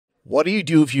What do you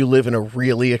do if you live in a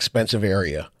really expensive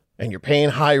area and you're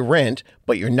paying high rent,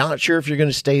 but you're not sure if you're going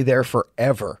to stay there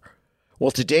forever?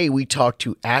 Well, today we talk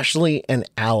to Ashley and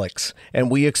Alex, and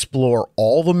we explore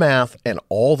all the math and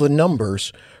all the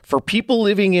numbers for people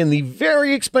living in the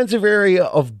very expensive area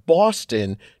of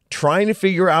Boston, trying to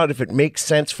figure out if it makes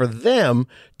sense for them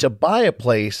to buy a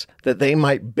place that they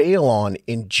might bail on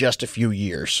in just a few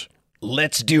years.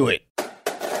 Let's do it.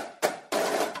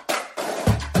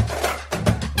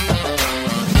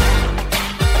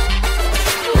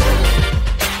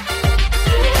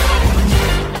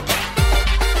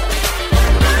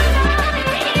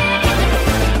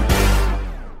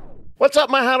 What's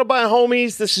up, my How to Buy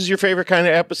homies? This is your favorite kind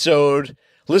of episode,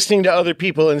 listening to other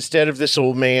people instead of this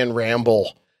old man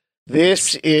ramble.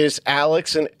 This is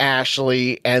Alex and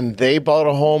Ashley, and they bought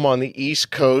a home on the East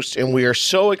Coast, and we are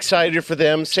so excited for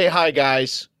them. Say hi,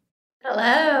 guys.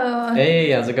 Hello.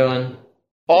 Hey, how's it going?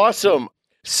 Awesome.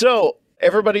 So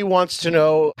everybody wants to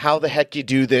know how the heck you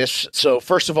do this. So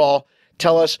first of all,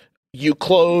 tell us, you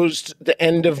closed the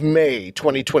end of May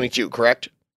 2022, correct?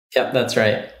 Yep, that's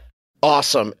right.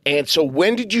 Awesome. And so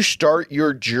when did you start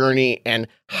your journey and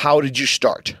how did you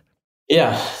start?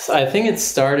 Yeah, so I think it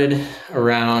started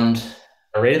around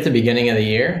right at the beginning of the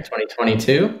year,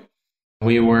 2022.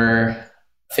 We were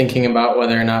thinking about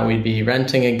whether or not we'd be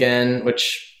renting again,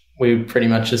 which we pretty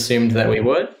much assumed that we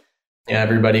would. Yeah,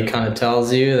 everybody kind of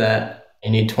tells you that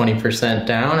you need 20%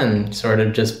 down and sort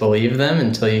of just believe them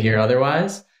until you hear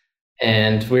otherwise.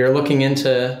 And we were looking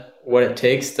into what it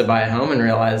takes to buy a home and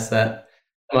realized that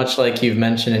much like you've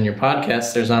mentioned in your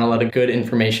podcast, there's not a lot of good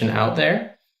information out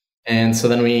there. And so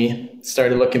then we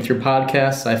started looking through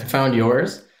podcasts. I found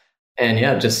yours and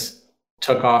just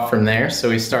took off from there. So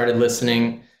we started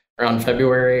listening around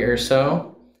February or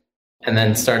so and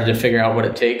then started to figure out what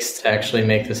it takes to actually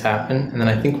make this happen. And then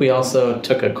I think we also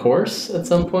took a course at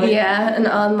some point. Yeah, an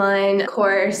online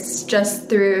course just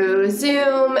through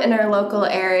Zoom in our local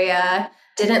area.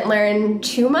 Didn't learn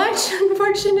too much,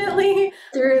 unfortunately,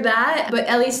 through that, but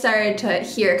at least started to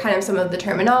hear kind of some of the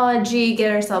terminology,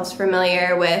 get ourselves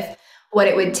familiar with what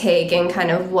it would take and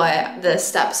kind of what the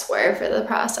steps were for the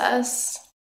process.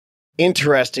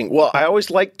 Interesting. Well, I always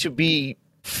like to be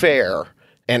fair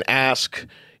and ask,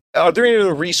 are there any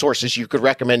other resources you could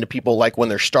recommend to people like when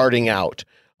they're starting out?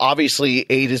 Obviously,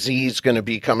 A to Z is going to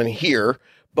be coming here,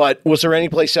 but was there any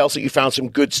place else that you found some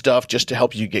good stuff just to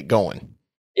help you get going?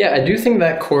 Yeah, I do think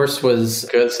that course was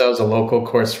good. So that was a local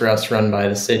course for us run by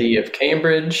the city of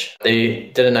Cambridge. They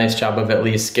did a nice job of at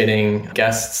least getting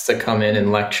guests to come in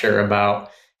and lecture about.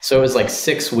 So it was like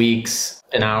 6 weeks,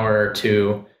 an hour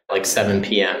to like 7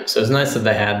 p.m. So it was nice that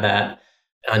they had that.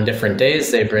 On different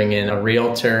days, they bring in a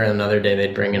realtor. Another day,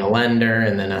 they'd bring in a lender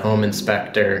and then a home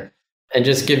inspector and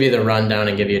just give you the rundown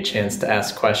and give you a chance to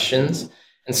ask questions.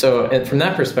 And so from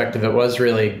that perspective, it was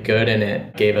really good. And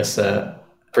it gave us a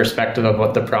perspective of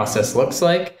what the process looks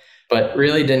like, but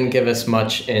really didn't give us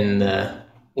much in the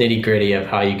nitty gritty of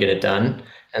how you get it done.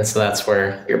 And so that's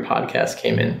where your podcast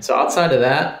came in. So outside of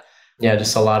that,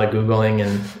 just a lot of Googling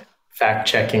and fact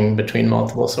checking between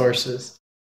multiple sources.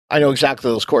 I know exactly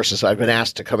those courses. I've been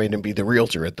asked to come in and be the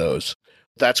realtor at those.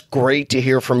 That's great to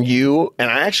hear from you.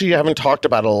 And I actually haven't talked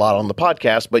about it a lot on the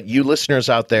podcast, but you listeners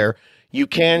out there, you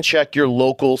can check your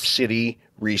local city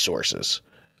resources.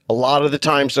 A lot of the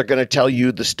times they're going to tell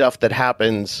you the stuff that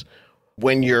happens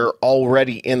when you're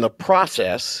already in the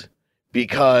process,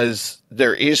 because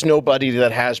there is nobody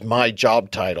that has my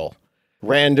job title.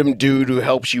 Random dude who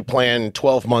helps you plan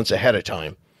 12 months ahead of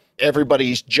time.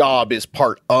 Everybody's job is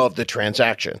part of the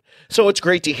transaction. So it's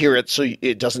great to hear it so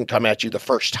it doesn't come at you the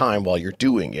first time while you're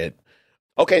doing it.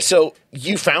 Okay, so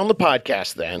you found the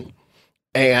podcast then,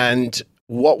 and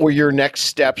what were your next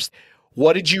steps?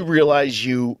 What did you realize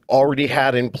you already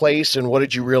had in place, and what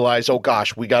did you realize, oh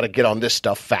gosh, we got to get on this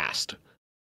stuff fast?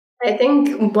 I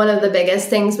think one of the biggest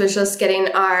things was just getting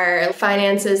our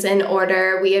finances in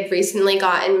order. We had recently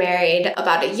gotten married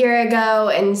about a year ago,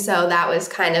 and so that was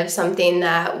kind of something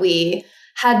that we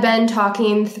had been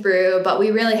talking through, but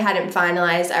we really hadn't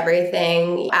finalized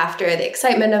everything after the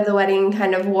excitement of the wedding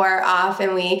kind of wore off,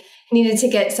 and we needed to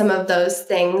get some of those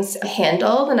things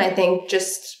handled. And I think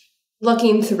just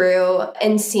looking through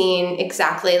and seeing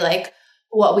exactly like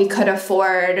what we could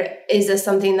afford, is this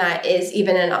something that is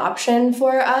even an option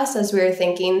for us as we were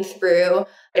thinking through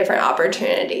different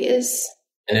opportunities.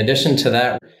 In addition to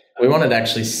that, we wanted to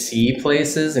actually see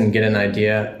places and get an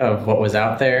idea of what was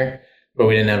out there, but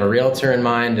we didn't have a realtor in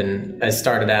mind. And I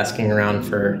started asking around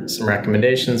for some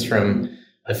recommendations from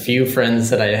a few friends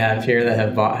that I have here that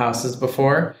have bought houses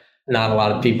before. Not a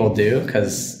lot of people do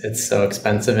because it's so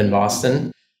expensive in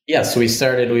Boston. Yeah, so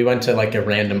we went to like a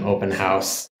random open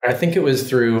house. I think it was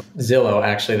through Zillow,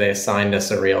 actually, they assigned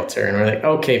us a realtor and we're like,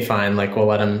 okay, fine. Like we'll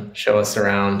let him show us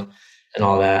around and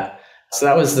all that. So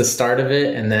that was the start of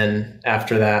it. And then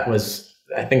after that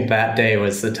I think that day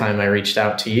was the time I reached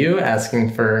out to you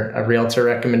asking for a realtor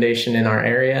recommendation in our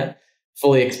area,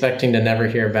 fully expecting to never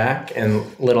hear back. And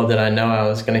little did I know I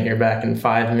was going to hear back in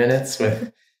 5 minutes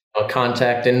with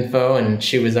contact info, and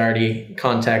she was already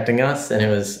contacting us, and it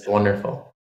was wonderful.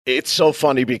 It's so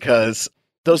funny because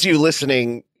those of you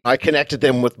listening, I connected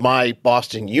them with my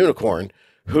Boston unicorn,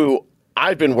 who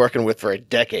I've been working with for a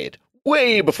decade,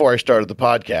 way before I started the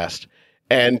podcast.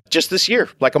 And just this year,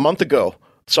 like a month ago,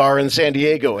 saw her in San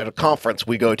Diego at a conference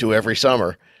we go to every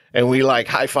summer. And we like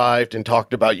high-fived and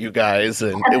talked about you guys,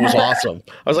 and it was awesome.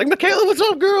 I was like, Michaela, what's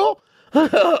up, girl?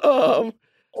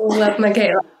 Love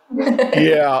Michaela.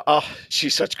 Yeah,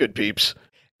 she's such good peeps.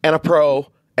 And a pro.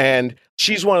 And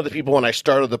she's one of the people when I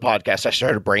started the podcast, I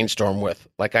started to brainstorm with.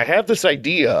 Like, I have this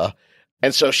idea.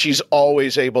 And so she's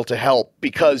always able to help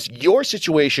because your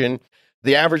situation,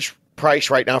 the average price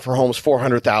right now for homes,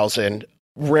 $400,000,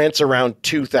 rents around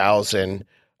 $2,000.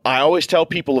 I always tell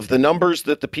people if the numbers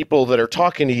that the people that are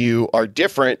talking to you are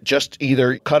different, just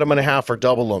either cut them in half or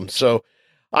double them. So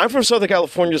I'm from Southern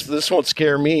California, so this won't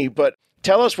scare me, but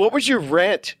tell us, what was your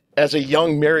rent as a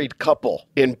young married couple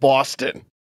in Boston?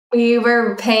 We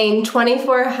were paying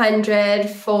 $2,400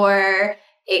 for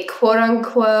a quote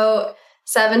unquote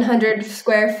 700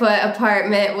 square foot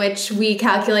apartment, which we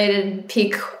calculated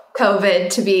peak COVID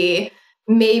to be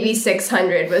maybe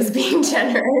 600 was being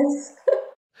generous.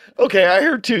 Okay, I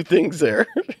heard two things there.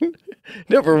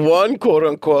 Number one, quote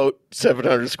unquote,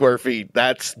 700 square feet.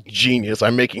 That's genius.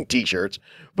 I'm making t-shirts.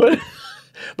 But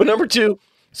number two,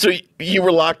 so you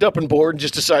were locked up and bored and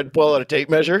just decided to pull out a tape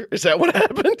measure? Is that what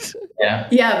happened?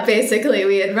 Yeah, basically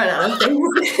we had run out of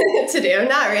things to do.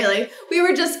 Not really. We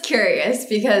were just curious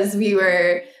because we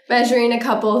were measuring a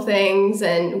couple things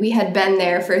and we had been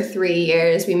there for 3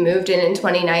 years. We moved in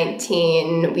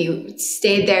 2019. We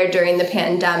stayed there during the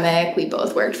pandemic. We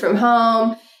both worked from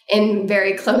home in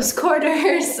very close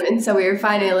quarters. And so we were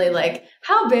finally like,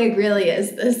 how big really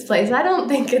is this place? I don't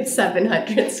think it's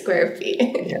 700 square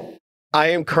feet. Yeah. I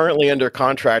am currently under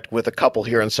contract with a couple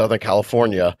here in Southern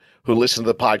California who listen to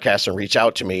the podcast and reach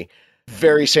out to me.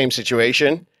 Very same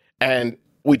situation. And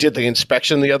we did the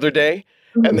inspection the other day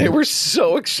and they were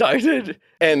so excited.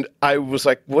 And I was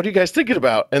like, what are you guys thinking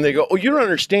about? And they go, oh, you don't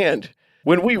understand.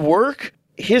 When we work,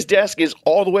 his desk is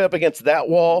all the way up against that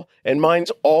wall and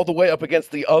mine's all the way up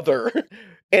against the other.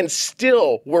 And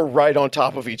still we're right on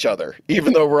top of each other,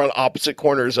 even though we're on opposite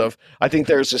corners of, I think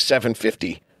there's a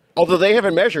 750. Although they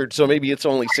haven't measured, so maybe it's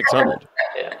only 600.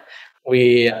 Yeah.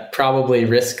 We probably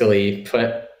riskily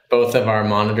put both of our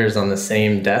monitors on the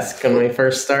same desk when we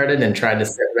first started and tried to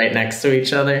sit right next to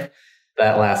each other.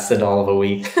 That lasted all of a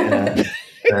week. And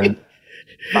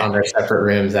found our separate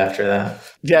rooms after that.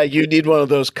 Yeah, you need one of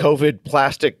those COVID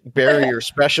plastic barrier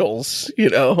specials, you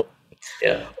know?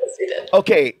 Yeah. Yes, we did.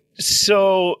 Okay,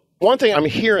 so one thing I'm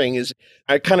hearing is,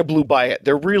 I kind of blew by it.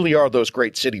 There really are those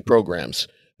great city programs.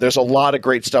 There's a lot of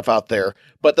great stuff out there.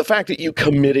 But the fact that you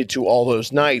committed to all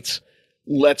those nights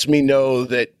lets me know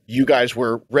that you guys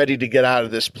were ready to get out of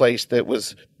this place that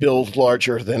was built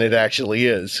larger than it actually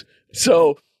is.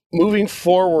 So moving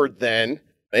forward then,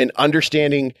 and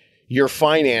understanding your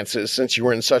finances, since you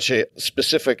were in such a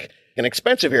specific and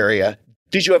expensive area,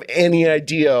 did you have any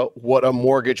idea what a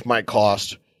mortgage might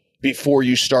cost before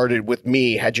you started with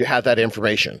me? Had you had that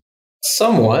information?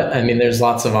 Somewhat. I mean, there's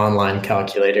lots of online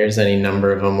calculators. Any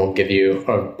number of them will give you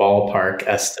a ballpark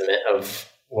estimate of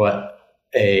what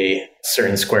a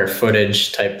certain square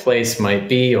footage type place might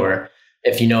be. Or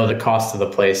if you know the cost of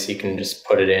the place, you can just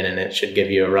put it in and it should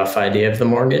give you a rough idea of the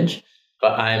mortgage.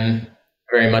 But I'm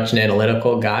very much an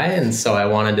analytical guy. And so I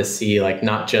wanted to see like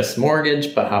not just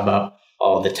mortgage, but how about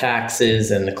all the taxes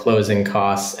and the closing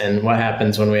costs and what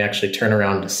happens when we actually turn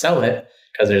around to sell it,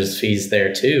 because there's fees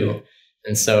there too.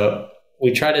 And so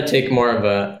we try to take more of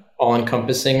a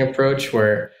all-encompassing approach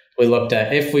where we looked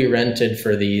at if we rented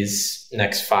for these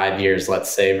next 5 years,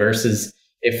 let's say, versus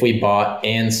if we bought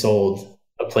and sold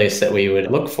a place that we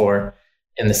would look for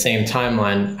in the same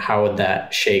timeline, how would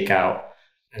that shake out?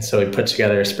 And so we put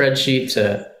together a spreadsheet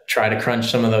to try to crunch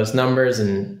some of those numbers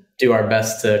and do our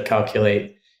best to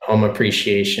calculate home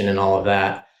appreciation and all of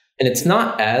that. And it's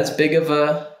not as big of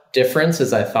a difference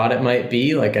as I thought it might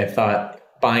be. Like I thought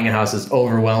buying a house is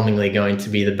overwhelmingly going to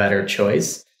be the better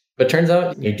choice. But turns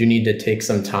out you do need to take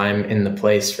some time in the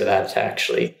place for that to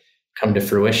actually come to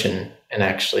fruition and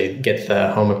actually get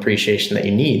the home appreciation that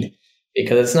you need.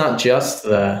 Because it's not just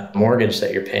the mortgage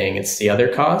that you're paying, it's the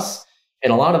other costs.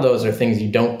 And a lot of those are things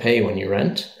you don't pay when you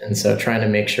rent. And so trying to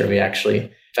make sure we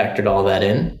actually factored all that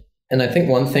in. And I think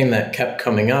one thing that kept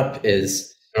coming up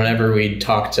is whenever we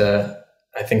talked to,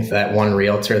 I think that one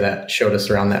realtor that showed us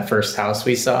around that first house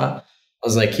we saw, I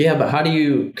was like, yeah, but how do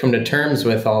you come to terms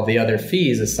with all the other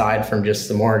fees aside from just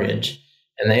the mortgage?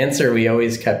 And the answer we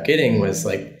always kept getting was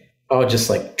like, oh, just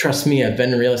like, trust me, I've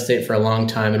been in real estate for a long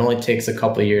time. It only takes a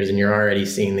couple of years and you're already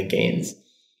seeing the gains.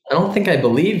 I don't think I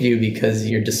believe you because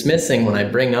you're dismissing when I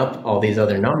bring up all these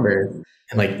other numbers.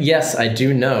 And like, yes, I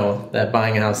do know that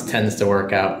buying a house tends to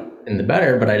work out in the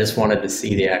better, but I just wanted to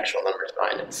see the actual numbers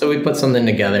behind it. So we put something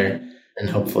together and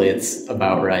hopefully it's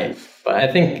about right. But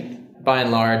I think by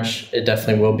and large, it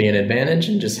definitely will be an advantage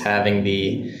in just having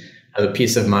the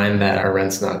peace of mind that our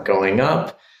rent's not going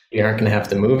up. We aren't going to have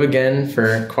to move again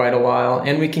for quite a while.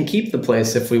 And we can keep the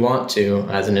place if we want to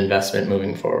as an investment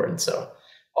moving forward. So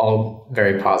all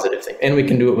very positive things. And we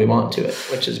can do what we want to it,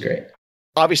 which is great.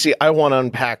 Obviously, I want to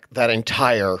unpack that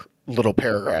entire little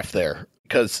paragraph there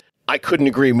because I couldn't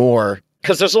agree more.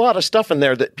 Because there's a lot of stuff in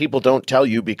there that people don't tell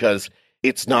you because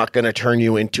it's not going to turn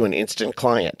you into an instant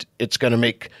client. It's going to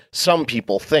make some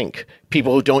people think,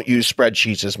 people who don't use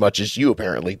spreadsheets as much as you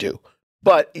apparently do.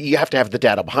 But you have to have the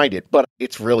data behind it. But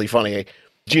it's really funny.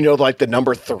 Do you know, like, the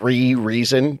number 3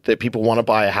 reason that people want to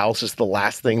buy a house is the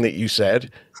last thing that you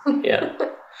said? Yeah.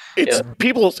 It's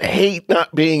people hate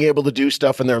not being able to do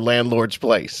stuff in their landlord's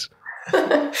place.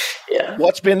 Yeah.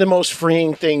 What's been the most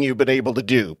freeing thing you've been able to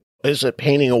do? Is it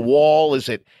painting a wall? Is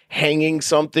it hanging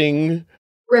something?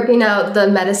 Ripping out the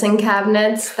medicine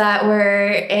cabinets that were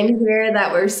in here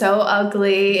that were so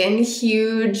ugly and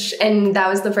huge. And that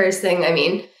was the first thing. I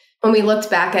mean, when we looked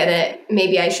back at it,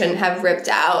 maybe I shouldn't have ripped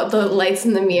out the lights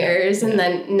and the mirrors and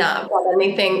then not bought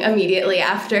anything immediately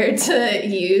after to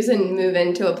use and move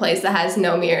into a place that has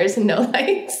no mirrors and no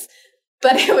lights.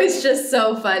 But it was just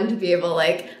so fun to be able,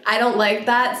 like, I don't like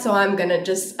that, so I'm going to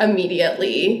just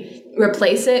immediately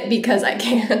replace it because I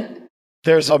can.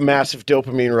 There's a massive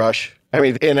dopamine rush. I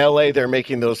mean, in LA, they're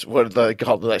making those, what are they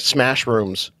called, like smash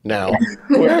rooms now,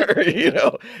 where,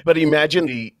 but imagine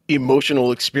the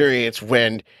emotional experience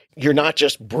when you're not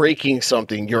just breaking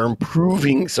something, you're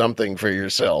improving something for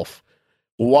yourself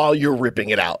while you're ripping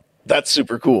it out. That's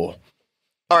super cool.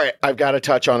 All right, I've got to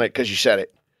touch on it because you said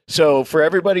it. So for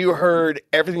everybody who heard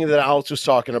everything that Alex was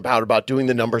talking about doing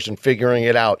the numbers and figuring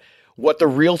it out, what the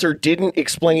realtor didn't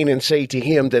explain and say to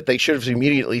him that they should have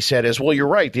immediately said is, well, you're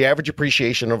right. The average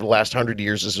appreciation over the last 100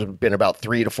 years has been about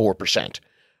 3 to 4%.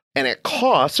 And it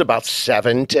costs about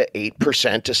 7 to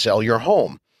 8% to sell your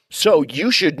home. So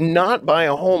you should not buy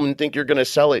a home and think you're going to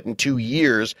sell it in 2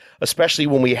 years, especially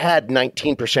when we had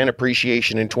 19%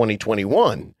 appreciation in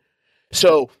 2021.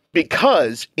 So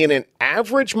because in an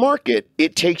average market,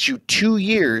 it takes you 2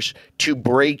 years to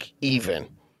break even.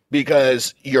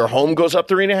 Because your home goes up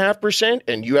 3.5%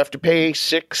 and you have to pay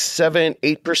 6, 7,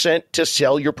 8% to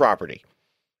sell your property.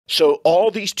 So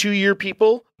all these 2-year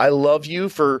people, I love you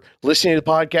for listening to the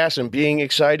podcast and being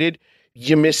excited.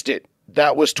 You missed it.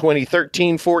 That was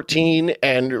 2013, 14,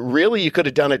 and really you could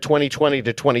have done it 2020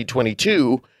 to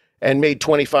 2022 and made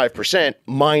 25%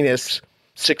 minus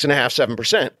 6.5%,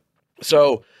 7%.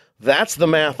 So that's the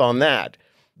math on that.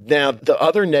 Now, the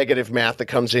other negative math that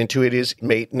comes into it is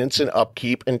maintenance and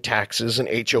upkeep and taxes and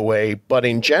HOA. But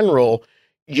in general,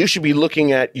 you should be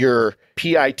looking at your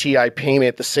PITI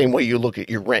payment the same way you look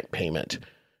at your rent payment.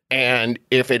 And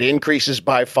if it increases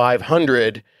by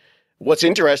 $500, what's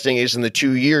interesting is in the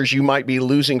 2 years, you might be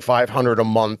losing $500 a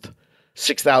month,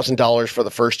 $6,000 for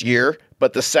the first year.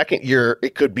 But the second year,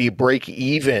 it could be break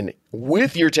even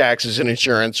with your taxes and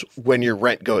insurance when your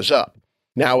rent goes up.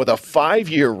 Now, with a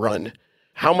 5-year run,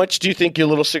 how much do you think your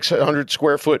little 600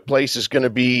 square foot place is going to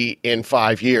be in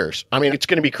 5 years? I mean, it's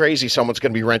going to be crazy. Someone's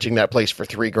going to be renting that place for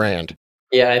 $3,000.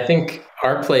 Yeah, I think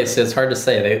our place, it's hard to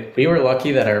say. We were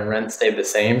lucky that our rent stayed the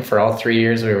same for all 3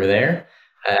 years we were there.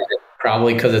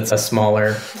 Probably because it's a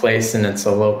smaller place and it's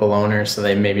a local owner, so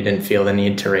they maybe didn't feel the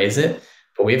need to raise it.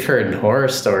 But we've heard horror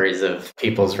stories of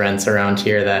people's rents around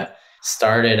here that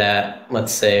started at,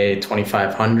 let's say,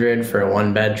 $2,500 for a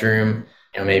 1-bedroom.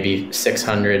 Maybe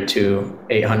 600 to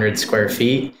 800 square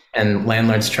feet, and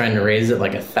landlords trying to raise it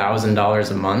like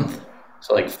 $1,000 a month.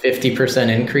 So like 50%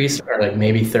 increase or like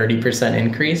maybe 30%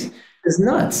 increase is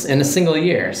nuts in a single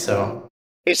year. So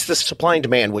it's the supply and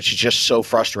demand, which is just so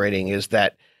frustrating, is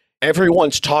that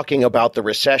everyone's talking about the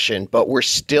recession, but we're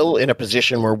still in a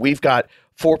position where we've got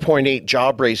 4.8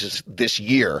 job raises this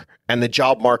year and the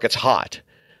job market's hot.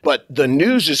 But the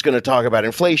news is going to talk about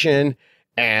inflation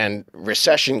and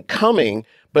recession coming.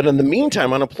 But in the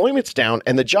meantime, unemployment's down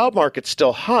and the job market's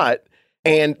still hot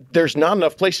and there's not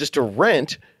enough places to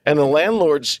rent. And the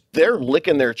landlords, they're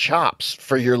licking their chops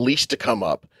for your lease to come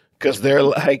up because they're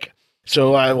like,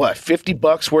 so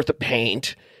 $50 worth of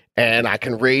paint and I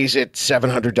can raise it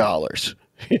 $700.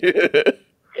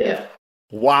 Yeah.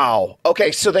 Wow.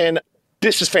 Okay. So then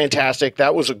this is fantastic.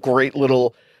 That was a great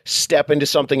little step into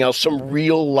something else, some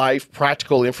real life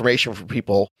practical information for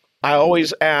people. I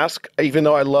always ask, even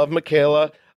though I love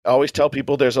Michaela, I always tell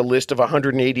people there's a list of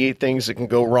 188 things that can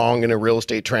go wrong in a real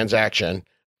estate transaction.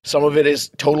 Some of it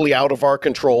is totally out of our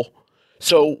control.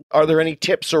 So are there any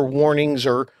tips or warnings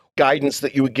or guidance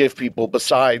that you would give people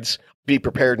besides be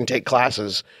prepared and take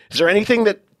classes? Is there anything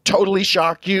that totally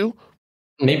shocked you?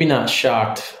 Maybe not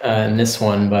shocked in this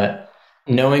one, but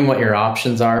knowing what your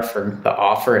options are for the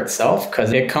offer itself,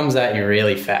 because it comes at you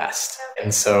really fast.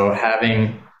 And so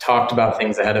having talked about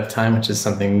things ahead of time, which is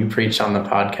something you preach on the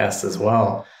podcast as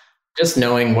well, just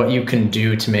knowing what you can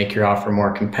do to make your offer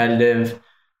more competitive.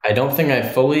 I don't think I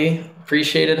fully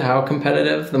appreciated how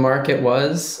competitive the market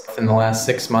was in the last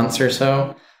 6 months or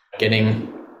so,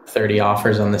 getting 30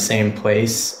 offers on the same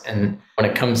place. And when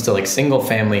it comes to like single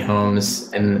family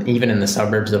homes, and even in the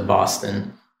suburbs of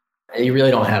Boston, you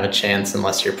really don't have a chance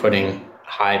unless you're putting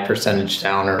high percentage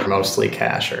down or mostly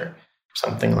cash or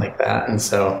something like that. And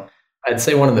so I'd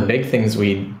say one of the big things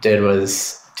we did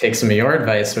was take some of your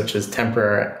advice, which is temper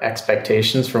our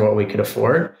expectations for what we could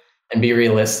afford and be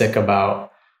realistic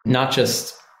about not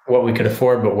just what we could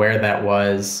afford, but where that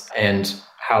was and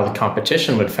how the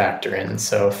competition would factor in.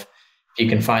 So if you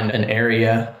can find an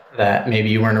area that maybe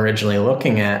you weren't originally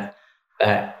looking at,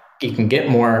 that you can get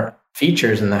more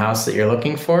features in the house that you're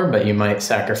looking for, but you might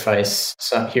sacrifice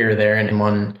some here or there in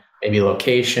one maybe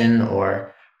location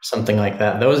or something like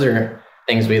that. Those are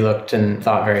things we looked and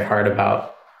thought very hard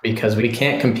about, because we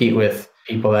can't compete with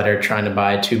people that are trying to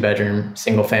buy 2-bedroom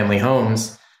single family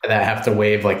homes that have to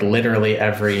waive like literally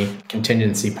every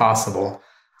contingency possible.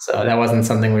 So that wasn't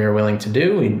something we were willing to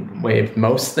do. We waived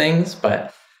most things,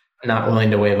 but not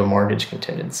willing to waive a mortgage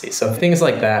contingency. So things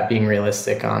like that, being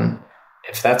realistic on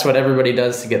if that's what everybody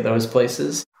does to get those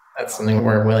places, that's something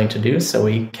we're willing to do. So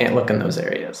we can't look in those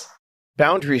areas.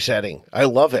 Boundary setting. I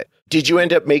love it. Did you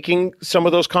end up making some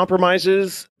of those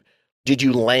compromises? Did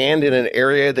you land in an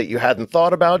area that you hadn't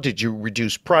thought about? Did you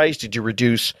reduce price? Did you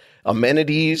reduce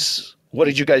amenities? What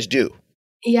did you guys do?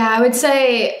 Yeah, I would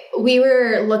say we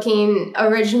were looking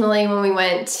originally when we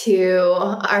went to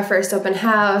our first open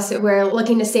house, we're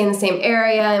looking to stay in the same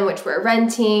area in which we're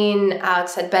renting.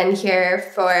 Alex had been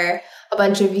here for a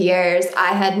bunch of years.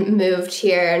 I had moved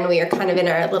here and we were kind of in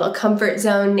our little comfort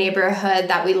zone neighborhood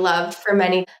that we loved for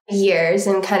many years,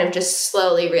 and kind of just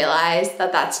slowly realized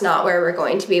that that's not where we're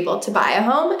going to be able to buy a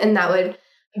home. And that would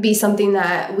be something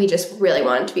that we just really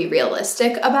wanted to be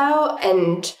realistic about.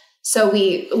 And so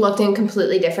we looked in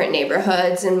completely different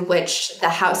neighborhoods in which the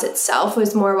house itself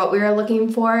was more what we were looking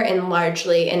for and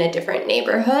largely in a different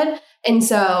neighborhood. And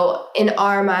so in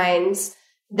our minds,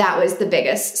 that was the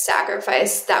biggest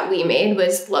sacrifice that we made,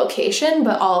 was location,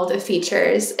 but all of the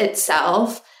features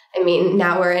itself. I mean,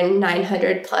 now we're in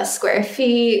 900 plus square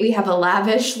feet. We have a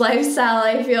lavish lifestyle,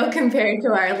 I feel, compared to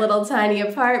our little tiny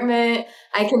apartment.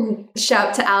 I can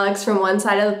shout to Alex from one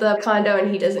side of the condo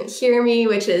and he doesn't hear me,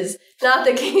 which is not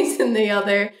the case in the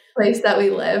other place that we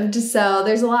lived. So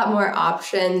there's a lot more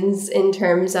options in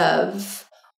terms of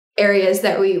areas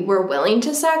that we were willing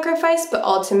to sacrifice, but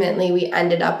ultimately we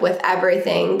ended up with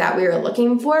everything that we were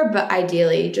looking for, but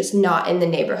ideally just not in the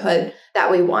neighborhood that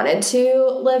we wanted to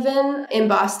live in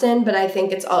Boston. But I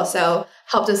think it's also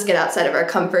helped us get outside of our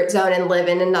comfort zone and live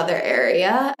in another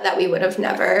area that we would have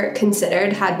never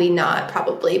considered had we not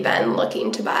probably been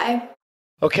looking to buy.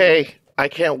 Okay, I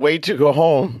can't wait to go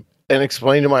home and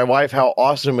explain to my wife how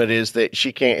awesome it is that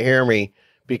she can't hear me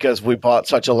because we bought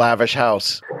such a lavish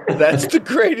house. That's the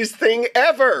greatest thing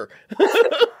ever.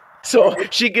 So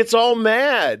she gets all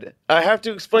mad. I have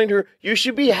to explain to her, you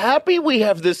should be happy we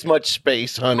have this much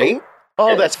space, honey.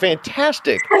 Oh, that's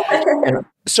fantastic.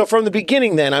 So from the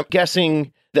beginning then, I'm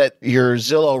guessing that your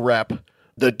Zillow rep,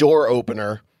 the door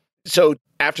opener. So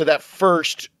after that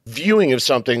first viewing of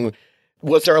something,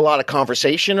 was there a lot of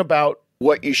conversation about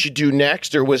what you should do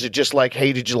next? Or was it just like,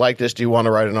 hey, did you like this? Do you want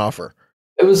to write an offer?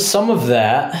 It was some of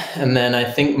that. And then I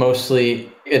think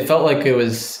mostly it felt like it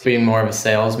was being more of a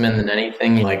salesman than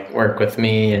anything, like work with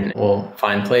me and we'll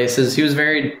find places. He was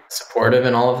very supportive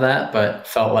in all of that, but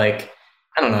felt like,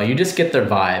 I don't know, you just get their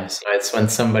vibes. It's when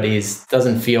somebody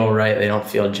doesn't feel right, they don't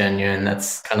feel genuine.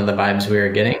 That's kind of the vibes we were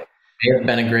getting. May have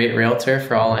been a great realtor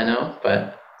for all I know,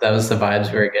 but that was the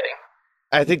vibes we were getting.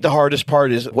 I think the hardest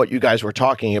part is what you guys were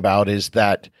talking about is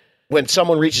that when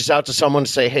someone reaches out to someone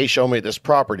to say, hey, show me this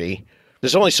property,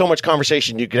 there's only so much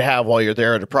conversation you could have while you're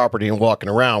there at a property and walking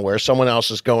around, where someone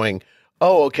else is going,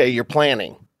 oh, okay, you're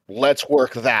planning. Let's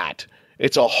work that.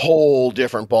 It's a whole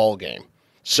different ball game.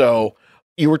 So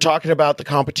you were talking about the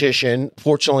competition.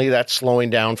 Fortunately, that's slowing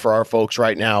down for our folks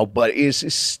right now, but is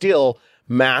still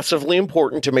massively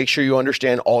important to make sure you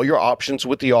understand all your options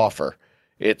with the offer.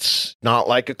 It's not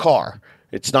like a car.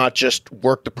 It's not just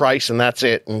work the price and that's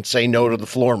it and say no to the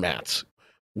floor mats.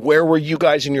 Where were you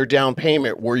guys in your down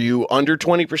payment? Were you under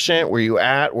 20%? Were you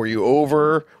at? Were you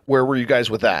over? Where were you guys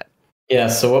with that? Yeah,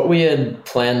 so what we had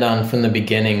planned on from the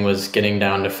beginning was getting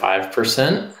down to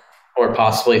 5% or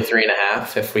possibly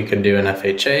 3.5% if we could do an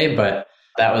FHA, but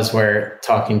that was where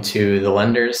talking to the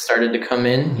lenders started to come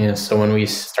in. So when we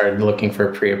started looking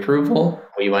for pre-approval,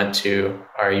 we went to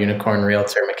our unicorn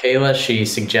realtor, Michaela. She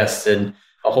suggested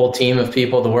a whole team of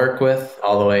people to work with,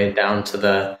 all the way down to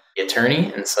the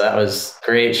attorney. And so that was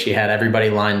great. She had everybody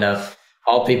lined up,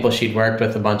 all people she'd worked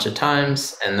with a bunch of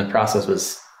times, and the process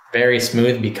was very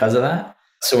smooth because of that.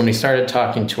 So when we started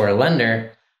talking to our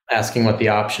lender, asking what the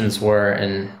options were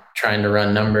and trying to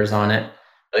run numbers on it,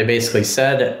 they basically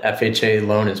said FHA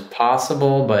loan is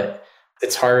possible, but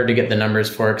it's harder to get the numbers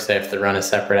for it because they have to run a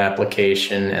separate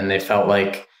application. And they felt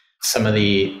like some of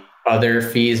the other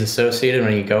fees associated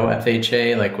when you go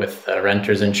FHA, like with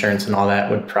renter's insurance and all that,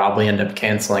 would probably end up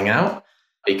canceling out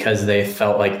because they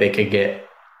felt like they could get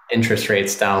interest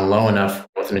rates down low enough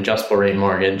with an adjustable rate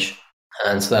mortgage.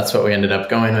 And so that's what we ended up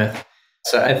going with.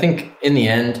 So I think in the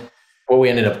end, what we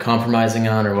ended up compromising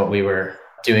on, or what we were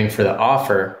doing for the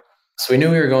offer, so we knew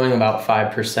we were going about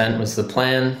 5% was the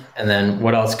plan. And then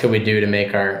what else could we do to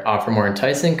make our offer more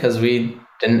enticing? Because we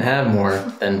didn't have more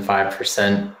than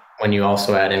 5% when you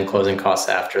also add in closing costs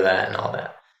after that and all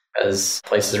that. Because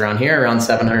places around here are around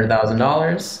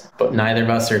 $700,000, but neither of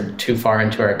us are too far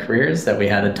into our careers that we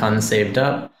had a ton saved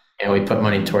up. And we put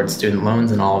money towards student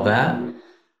loans and all of that.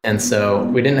 And so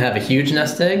we didn't have a huge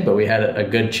nest egg, but we had a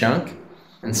good chunk.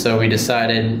 And so we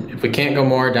decided if we can't go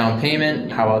more down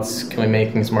payment, how else can we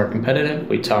make things more competitive?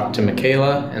 We talked to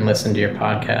Michaela and listened to your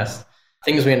podcast.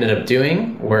 Things we ended up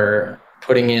doing were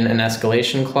putting in an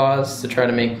escalation clause to try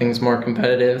to make things more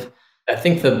competitive. I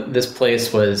think this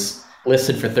place was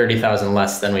listed for $30,000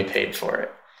 less than we paid for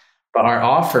it. But our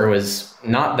offer was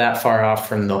not that far off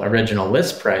from the original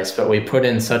list price, but we put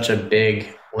in such a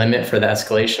big limit for the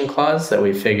escalation clause that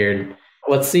we figured,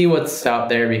 let's see what's out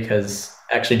there. Because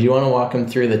actually, do you want to walk them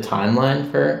through the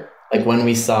timeline for like when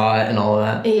we saw it and all of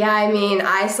that? Yeah, I mean,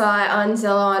 I saw it on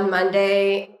Zillow on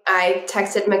Monday. I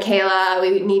texted Michaela,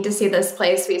 we need to see this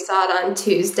place. We saw it on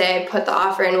Tuesday, put the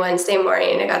offer in Wednesday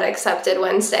morning. It got accepted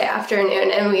Wednesday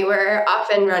afternoon, and we were off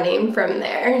and running from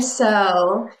there.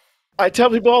 So I tell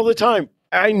people all the time,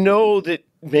 I know that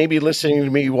maybe listening to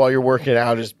me while you're working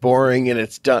out is boring and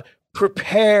it's done.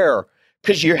 Prepare,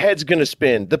 because your head's going to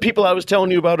spin. The people I was telling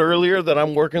you about earlier that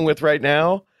I'm working with right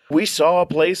now, we saw a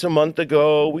place a month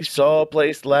ago, we saw a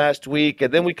place last week,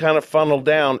 and then we kind of funneled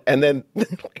down. And then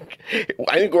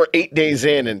I think we're 8 days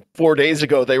in, and 4 days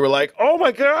ago, they were like, oh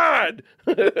my God,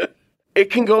 it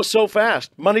can go so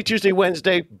fast. Monday, Tuesday,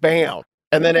 Wednesday, bam.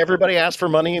 And then everybody asks for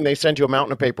money and they send you a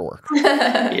mountain of paperwork.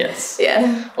 Yes.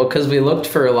 Yeah. Well, because we looked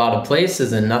for a lot of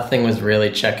places and nothing was really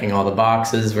checking all the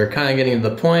boxes. We're kind of getting to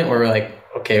the point where we're like,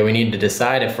 okay, we need to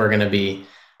decide if we're going to be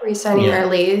re-signing our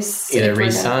lease. Either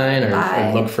re-sign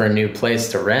or look for a new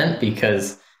place to rent,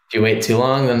 because if you wait too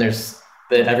long, then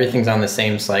everything's on the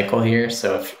same cycle here.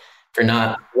 So if you're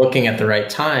not looking at the right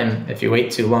time, if you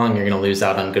wait too long, you're going to lose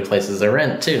out on good places to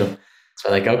rent too. So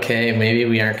like, okay, maybe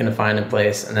we aren't going to find a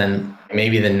place. And then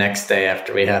maybe the next day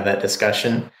after we had that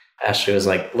discussion, Ashley was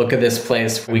like, look at this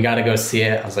place. We got to go see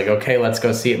it. I was like, okay, let's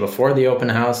go see it before the open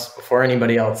house, before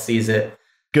anybody else sees it.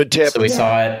 Good tip. So we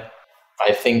saw it,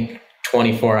 I think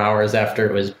 24 hours after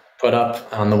it was put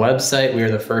up on the website. We were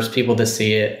the first people to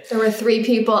see it. There were 3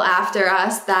 people after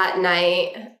us that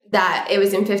night that it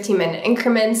was in 15-minute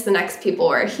increments. The next people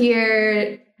were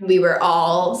here. We were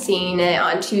all seeing it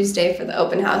on Tuesday for the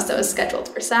open house that was scheduled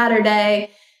for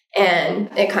Saturday. And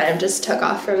it kind of just took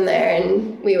off from there.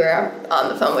 And we were on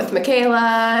the phone with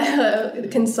Michaela,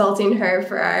 consulting her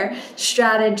for our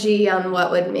strategy on what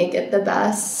would make it the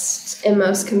best and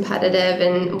most competitive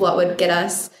and what would get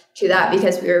us to that,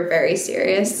 because we were very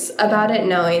serious about it,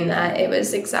 knowing that it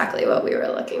was exactly what we were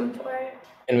looking for.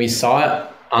 And we saw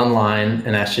it online,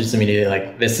 and Ashley's immediately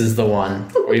like, this is the one.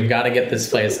 We've got to get this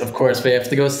place. Of course, we have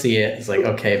to go see it. It's like,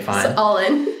 okay, fine. So all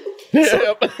in.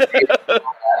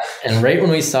 And right when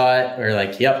we saw it, we were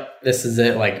like, yep, this is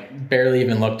it. Like, barely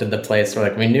even looked at the place. We're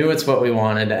like, we knew it's what we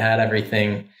wanted. It had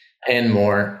everything and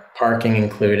more, parking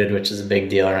included, which is a big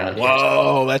deal around here.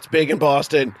 Whoa, that's big in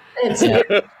Boston. It's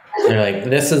They're like,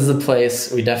 this is the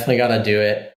place. We definitely got to do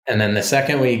it. And then the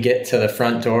second we get to the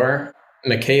front door,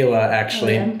 Michaela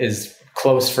actually is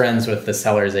close friends with the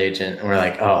seller's agent. And we're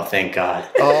like, oh, thank God.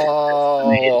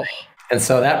 Oh. And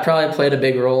so that probably played a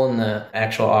big role in the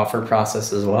actual offer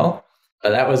process as well.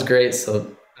 But that was great.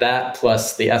 So that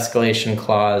plus the escalation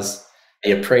clause,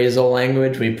 the appraisal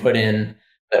language we put in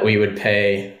that we would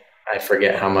pay, I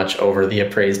forget how much over the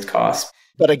appraised cost.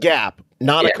 But a gap,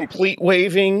 not a complete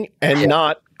waiving and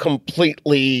not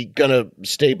completely going to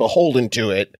stay beholden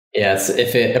to it. Yes,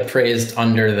 if it appraised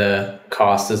under the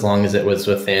cost, as long as it was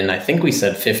within, I think we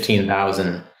said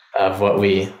 15,000 of what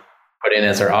we put in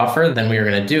as our offer, then we were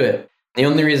going to do it. The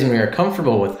only reason we were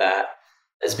comfortable with that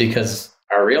is because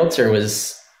our realtor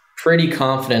was pretty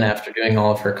confident after doing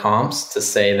all of her comps to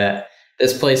say that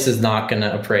this place is not going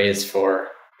to appraise for,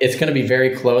 it's going to be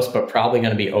very close, but probably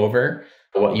going to be over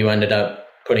what you ended up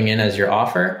putting in as your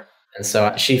offer. And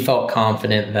so she felt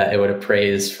confident that it would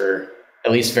appraise for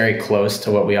at least very close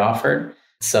to what we offered.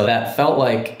 So that felt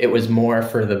like it was more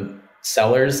for the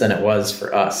sellers than it was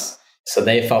for us. So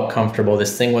they felt comfortable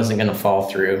this thing wasn't going to fall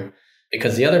through,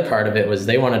 because the other part of it was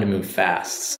they wanted to move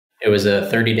fast. It was a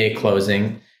 30-day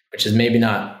closing, which is maybe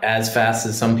not as fast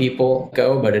as some people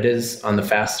go, but it is on the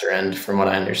faster end from what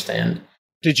I understand.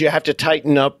 Did you have to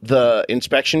tighten up the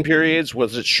inspection periods?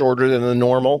 Was it shorter than the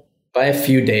normal? By a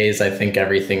few days, I think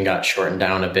everything got shortened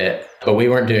down a bit, but we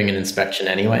weren't doing an inspection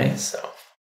anyway, so.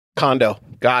 Condo.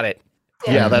 Got it.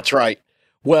 Yeah, that's right.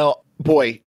 Well,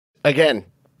 boy, again,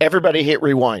 everybody hit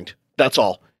rewind. That's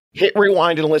all. Hit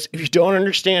rewind and listen. If you don't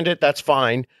understand it, that's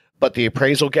fine. But the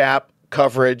appraisal gap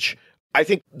coverage, I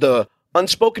think the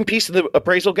unspoken piece of the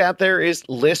appraisal gap there is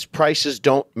list prices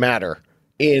don't matter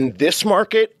in this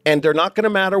market, and they're not going to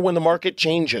matter when the market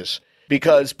changes,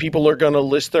 because people are going to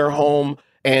list their home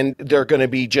and they're going to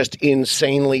be just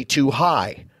insanely too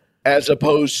high, as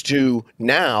opposed to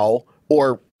now,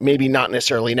 or maybe not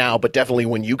necessarily now, but definitely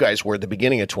when you guys were at the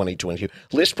beginning of 2022.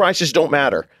 List prices don't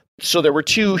matter. So there were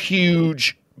two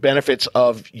huge benefits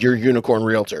of your unicorn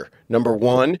realtor. Number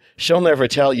one, she'll never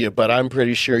tell you, but I'm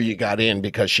pretty sure you got in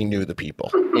because she knew the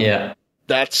people. Yeah.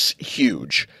 That's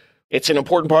huge. It's an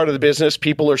important part of the business.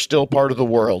 People are still part of the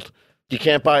world. You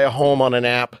can't buy a home on an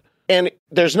app. And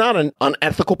there's not an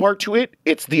unethical part to it.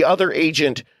 It's the other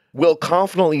agent will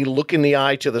confidently look in the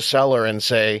eye to the seller and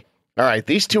say, all right,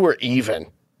 these two are even,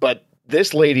 but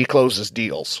this lady closes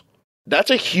deals. That's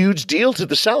a huge deal to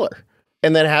the seller.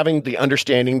 And then having the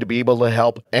understanding to be able to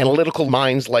help analytical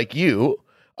minds like you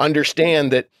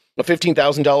understand that a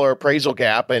 $15,000 appraisal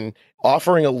gap and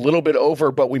offering a little bit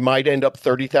over, but we might end up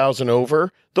 30,000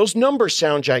 over. Those numbers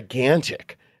sound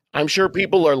gigantic. I'm sure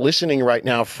people are listening right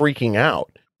now freaking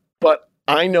out. But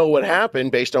I know what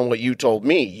happened based on what you told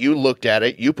me. You looked at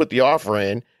it, you put the offer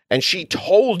in, and she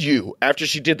told you after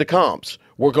she did the comps,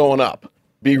 we're going up.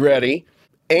 Be ready.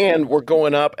 And we're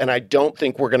going up, and I don't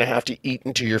think we're going to have to eat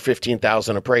into your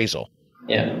 15,000 appraisal.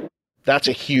 Yeah. That's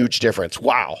a huge difference.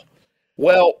 Wow.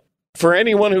 Well, for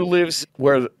anyone who lives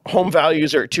where home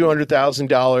values are at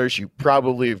 $200,000, you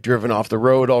probably have driven off the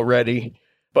road already.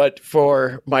 But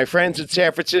for my friends in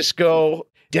San Francisco,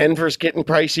 Denver's getting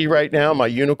pricey right now, my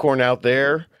unicorn out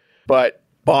there. But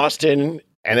Boston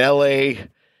and LA,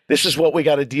 this is what we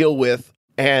got to deal with.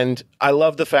 And I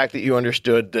love the fact that you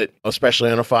understood that,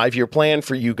 especially on a 5-year plan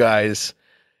for you guys,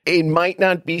 it might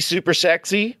not be super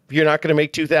sexy. You're not going to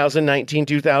make 2019,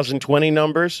 2020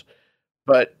 numbers,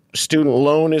 but student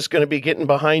loan is going to be getting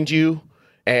behind you,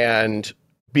 and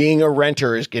being a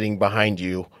renter is getting behind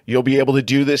you. You'll be able to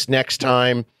do this next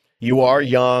time. You are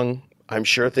young. I'm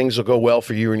sure things will go well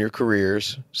for you in your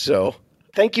careers. So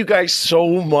thank you guys so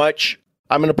much.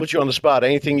 I'm going to put you on the spot.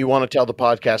 Anything you want to tell the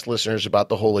podcast listeners about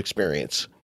the whole experience?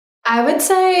 I would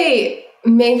say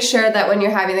make sure that when you're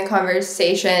having the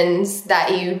conversations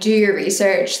that you do your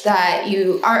research, that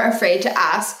you aren't afraid to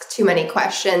ask too many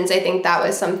questions. I think that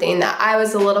was something that I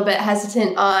was a little bit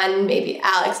hesitant on. Maybe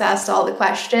Alex asked all the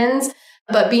questions,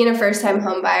 but being a first-time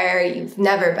home buyer, you've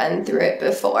never been through it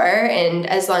before. And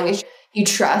as long as you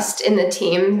trust in the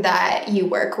team that you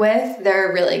work with,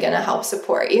 they're really going to help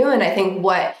support you. And I think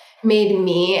what made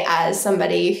me, as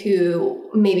somebody who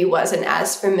maybe wasn't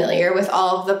as familiar with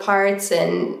all of the parts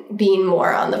and being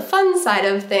more on the fun side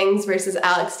of things versus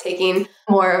Alex taking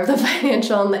more of the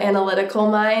financial and the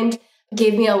analytical mind,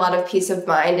 gave me a lot of peace of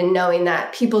mind and knowing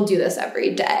that people do this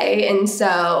every day. And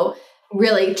so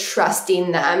really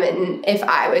trusting them. And if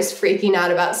I was freaking out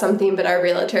about something, but our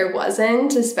realtor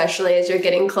wasn't, especially as you're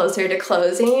getting closer to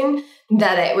closing,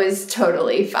 that it was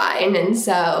totally fine. And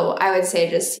so I would say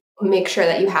just make sure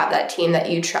that you have that team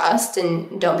that you trust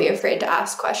and don't be afraid to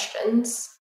ask questions.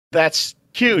 That's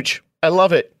huge. I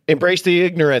love it. Embrace the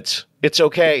ignorance. It's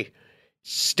okay.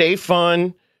 Stay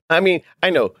fun. I mean, I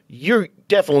know you're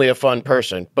definitely a fun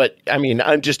person, but I mean,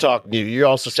 I'm just talking to you. You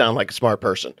also sound like a smart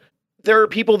person. There are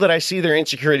people that I see their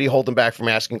insecurity hold them back from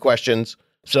asking questions.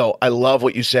 So I love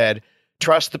what you said.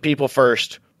 Trust the people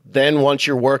first. Then once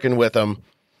you're working with them,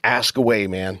 ask away,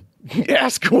 man.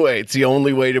 Ask away. It's the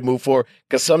only way to move forward,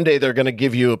 because someday they're going to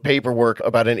give you a paperwork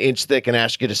about an inch thick and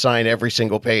ask you to sign every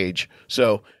single page.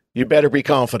 So you better be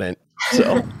confident.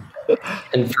 So,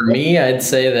 and for me, I'd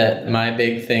say that my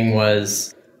big thing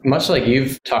was much like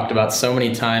you've talked about so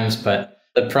many times, but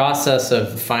the process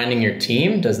of finding your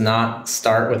team does not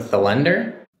start with the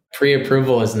lender.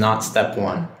 Pre-approval is not step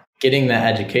one. Getting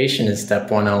that education is step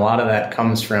one. And a lot of that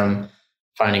comes from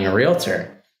finding a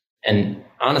realtor. And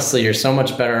honestly, you're so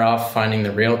much better off finding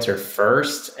the realtor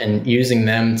first and using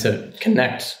them to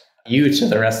connect you to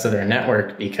the rest of their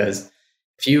network. Because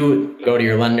if you go to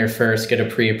your lender first, get a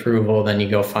pre-approval, then you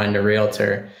go find a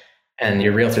realtor, and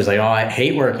your realtor's like, oh, I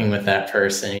hate working with that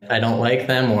person. I don't like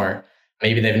them, or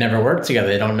maybe they've never worked together.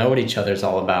 They don't know what each other's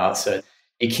all about. So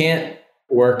you can't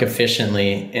work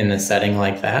efficiently in a setting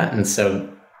like that. And so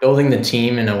building the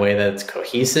team in a way that's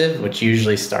cohesive, which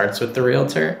usually starts with the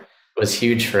realtor, was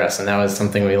huge for us. And that was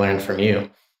something we learned from you.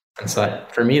 And so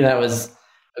for me, that was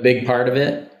a big part of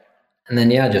it. And then,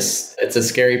 just it's a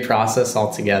scary process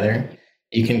altogether.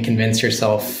 You can convince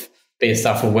yourself based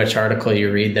off of which article you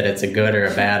read that it's a good or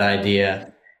a bad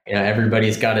idea.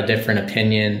 Everybody's got a different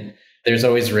opinion. There's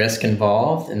always risk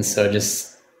involved. And so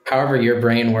just however your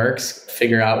brain works,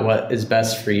 figure out what is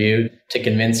best for you to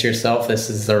convince yourself this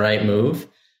is the right move.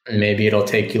 And maybe it'll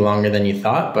take you longer than you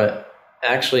thought, but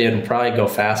actually it'll probably go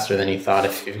faster than you thought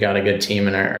if you've got a good team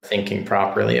and are thinking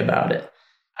properly about it.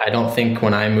 I don't think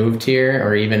when I moved here,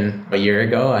 or even a year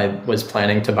ago, I was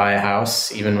planning to buy a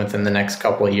house even within the next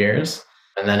couple of years.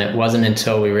 And then it wasn't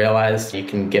until we realized you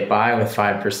can get by with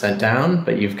 5% down,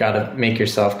 but you've got to make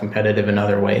yourself competitive in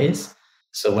other ways.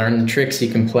 So learn the tricks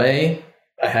you can play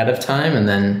ahead of time, and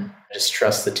then just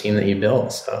trust the team that you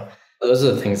build. So those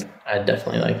are the things I'd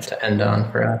definitely like to end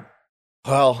on for us.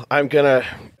 Well, I'm going to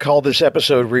call this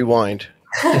episode Rewind.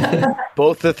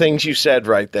 Both the things you said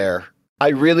right there. I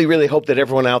really, really hope that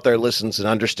everyone out there listens and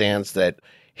understands that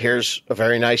here's a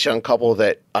very nice young couple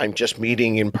that I'm just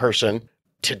meeting in person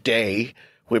today.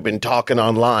 We've been talking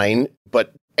online,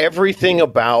 but everything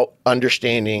about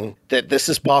understanding that this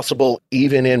is possible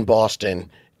even in Boston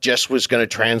just was going to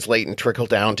translate and trickle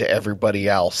down to everybody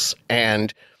else.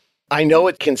 And I know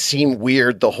it can seem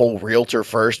weird, the whole realtor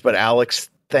first, but Alex,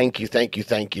 thank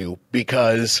you,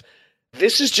 because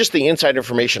this is just the inside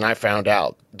information I found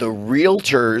out. The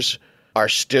realtors are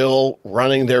still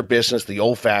running their business the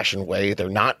old-fashioned way. They're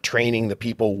not training the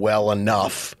people well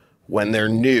enough when they're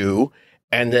new.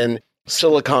 And then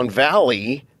Silicon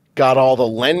Valley got all the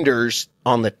lenders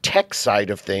on the tech side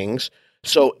of things.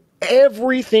 So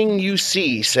everything you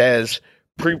see says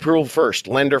pre-approval first,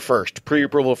 lender first,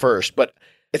 pre-approval first. But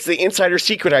it's the insider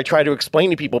secret I try to explain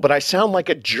to people, but I sound like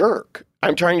a jerk.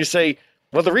 I'm trying to say,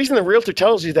 well, the reason the realtor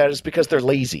tells you that is because they're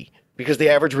lazy, because the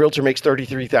average realtor makes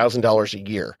 $33,000 a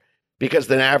year. Because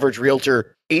the average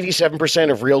realtor,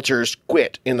 87% of realtors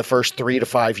quit in the first 3 to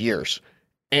 5 years.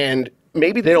 And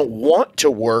maybe they don't want to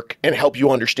work and help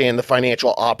you understand the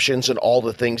financial options and all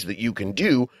the things that you can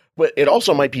do, but it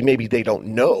also might be maybe they don't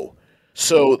know.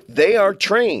 So they are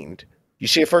trained. You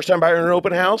see a first-time buyer in an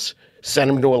open house,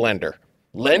 send them to a lender.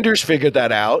 Lenders figured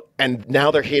that out, and now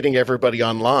they're hitting everybody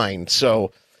online.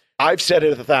 So I've said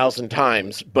it 1,000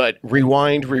 times, but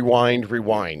rewind,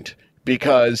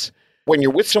 because when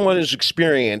you're with someone who's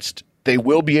experienced, they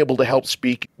will be able to help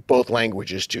speak both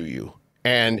languages to you.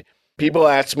 And people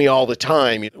ask me all the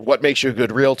time, what makes you a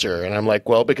good realtor? And I'm like,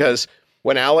 well, because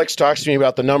when Alex talks to me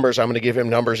about the numbers, I'm going to give him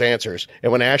numbers answers.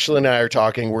 And when Ashley and I are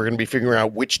talking, we're going to be figuring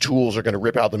out which tools are going to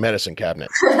rip out the medicine cabinet.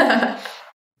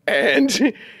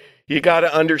 And you got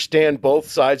to understand both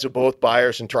sides of both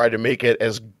buyers and try to make it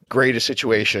as great a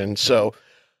situation. So,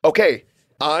 okay.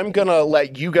 I'm going to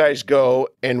let you guys go,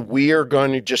 and we are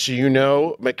going to, just so you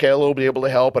know, Michaela will be able to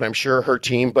help, and I'm sure her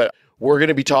team, but we're going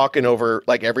to be talking over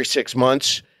like every 6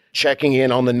 months, checking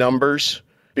in on the numbers,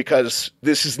 because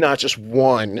this is not just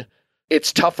one.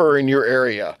 It's tougher in your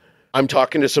area. I'm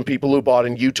talking to some people who bought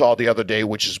in Utah the other day,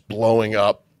 which is blowing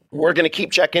up. We're going to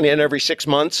keep checking in every 6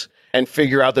 months and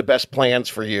figure out the best plans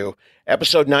for you.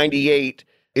 Episode 98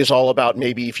 is all about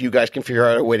maybe if you guys can figure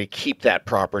out a way to keep that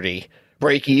property,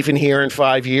 break even here in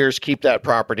 5 years, keep that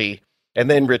property, and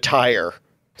then retire.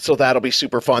 So that'll be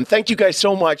super fun. Thank you guys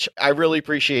so much. I really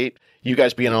appreciate you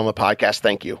guys being on the podcast.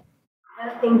 Thank you.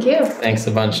 Thank you. Thanks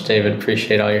a bunch, David.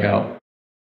 Appreciate all your help.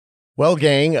 Well,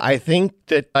 gang, I think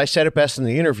that I said it best in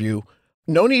the interview.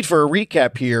 No need for a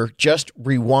recap here. Just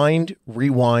rewind,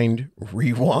 rewind,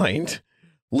 rewind.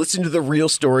 Listen to the real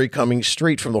story coming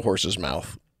straight from the horse's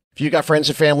mouth. If you got friends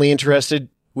and family interested,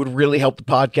 would really help the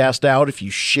podcast out if you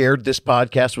shared this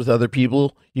podcast with other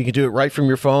people. You can do it right from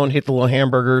your phone, hit the little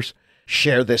hamburgers,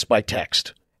 share this by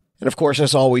text. And of course,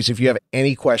 as always, if you have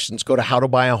any questions, go to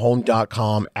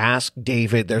howtobuyahome.com, ask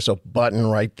David. There's a button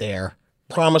right there.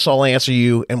 Promise I'll answer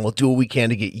you, and we'll do what we can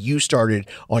to get you started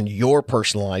on your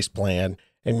personalized plan.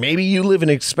 And maybe you live in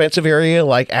an expensive area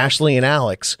like Ashley and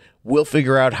Alex. We'll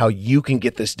figure out how you can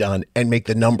get this done and make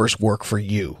the numbers work for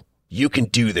you. You can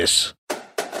do this.